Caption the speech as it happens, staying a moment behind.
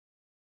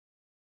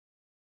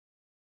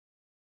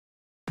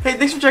Hey,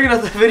 thanks for checking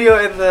out the video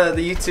and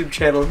the YouTube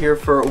channel here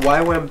for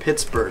YWAM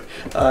Pittsburgh.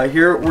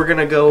 Here we're going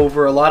to go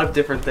over a lot of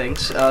different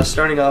things,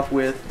 starting off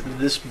with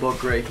this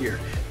book right here,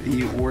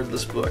 the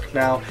Wordless book.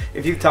 Now,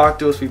 if you've talked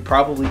to us, we've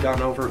probably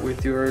gone over it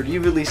with you, or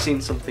you've at least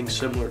seen something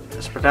similar to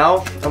this. But now,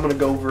 I'm going to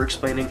go over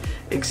explaining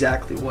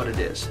exactly what it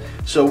is.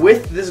 So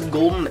with this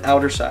golden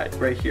outer side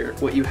right here,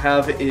 what you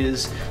have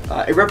is,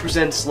 it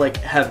represents like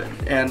heaven,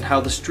 and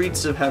how the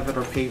streets of heaven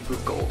are paved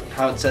with gold, and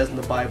how it says in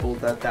the Bible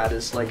that that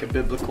is like a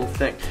biblical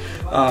thing.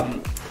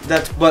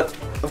 But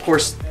of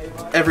course,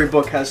 every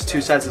book has two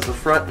sides, as the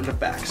front and the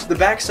back. So the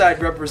back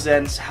side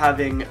represents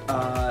having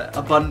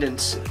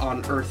abundance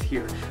on earth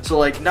here. So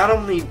like, not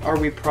only are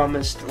we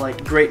promised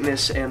like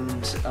greatness and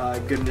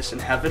goodness in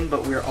heaven,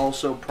 but we're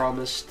also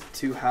promised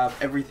to have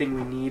everything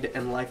we need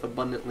and life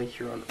abundantly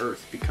here on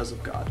earth because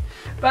of God.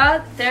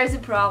 But there's a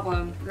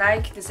problem.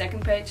 Like the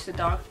second page, the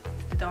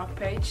dark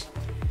page,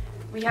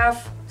 we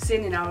have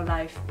sin in our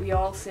life. We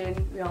all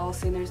sin. We're all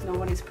sinners. No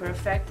one is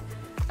perfect,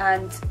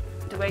 and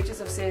the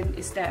wages of sin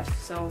is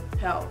death, so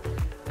hell.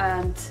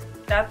 And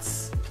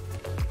that's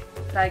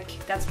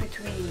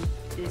between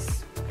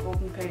this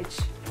golden page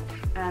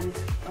and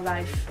a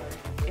life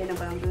in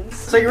abundance.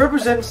 So it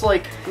represents,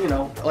 like, you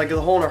know, like the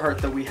hole in our heart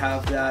that we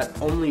have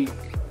that only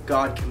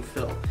God can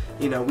fill.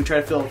 You know, we try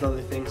to fill with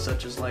other things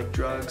such as like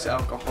drugs,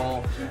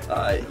 alcohol,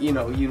 you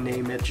know, you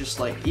name it, just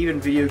like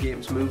even video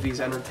games, movies,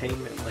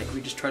 entertainment. Like,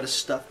 we just try to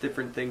stuff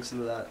different things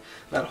into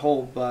that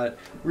hole, but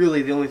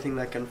really the only thing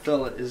that can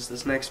fill it is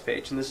this next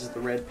page, and this is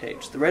the red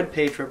page. The red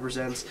page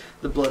represents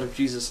the blood of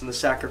Jesus and the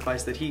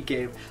sacrifice that he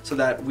gave so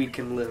that we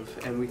can live,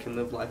 and we can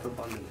live life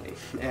abundantly,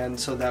 and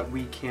so that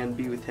we can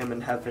be with him in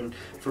heaven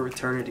for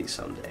eternity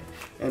someday.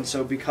 And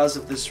so because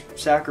of this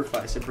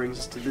sacrifice, it brings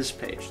us to this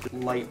page, the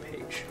light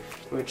page,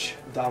 which,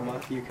 Dama,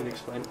 you can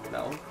explain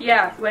now.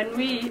 Yeah, when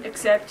we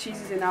accept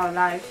Jesus in our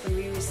life, when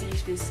we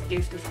receive this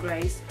gift of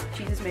grace,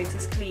 Jesus makes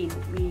us clean,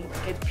 we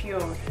get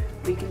pure,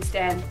 we can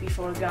stand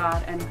before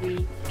God, and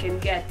we can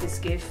get this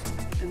gift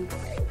and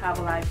have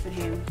a life with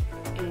him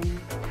in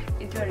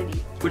eternity.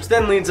 Which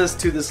then leads us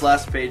to this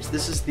last page.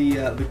 This is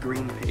the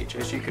green page,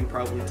 as you can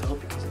probably tell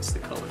because it's the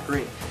color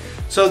green.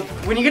 So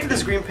when you get to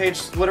this green page,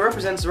 what it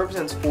represents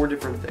four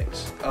different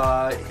things.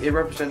 It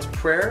represents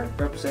prayer,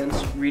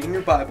 represents reading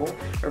your Bible,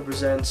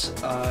 represents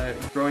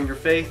growing your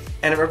faith,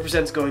 and it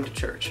represents going to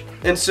church.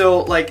 And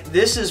so, like,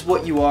 this is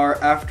what you are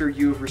after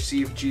you've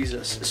received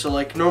Jesus. So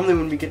like, normally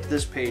when we get to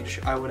this page,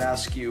 I would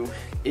ask you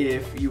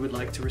if you would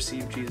like to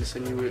receive Jesus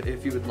and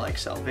if you would like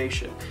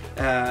salvation.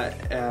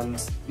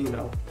 And, you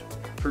know,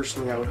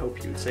 personally, I would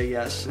hope you would say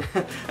yes.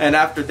 And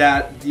after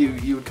that,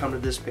 you would come to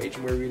this page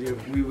where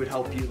we would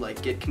help you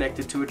like get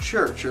connected to a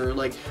church, or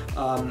like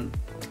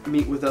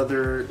meet with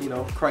other, you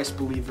know, Christ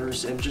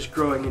believers, and just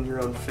growing in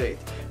your own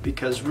faith,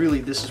 because really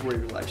this is where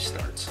your life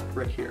starts,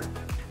 right here.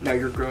 Now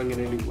you're growing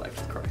in a new life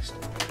with Christ.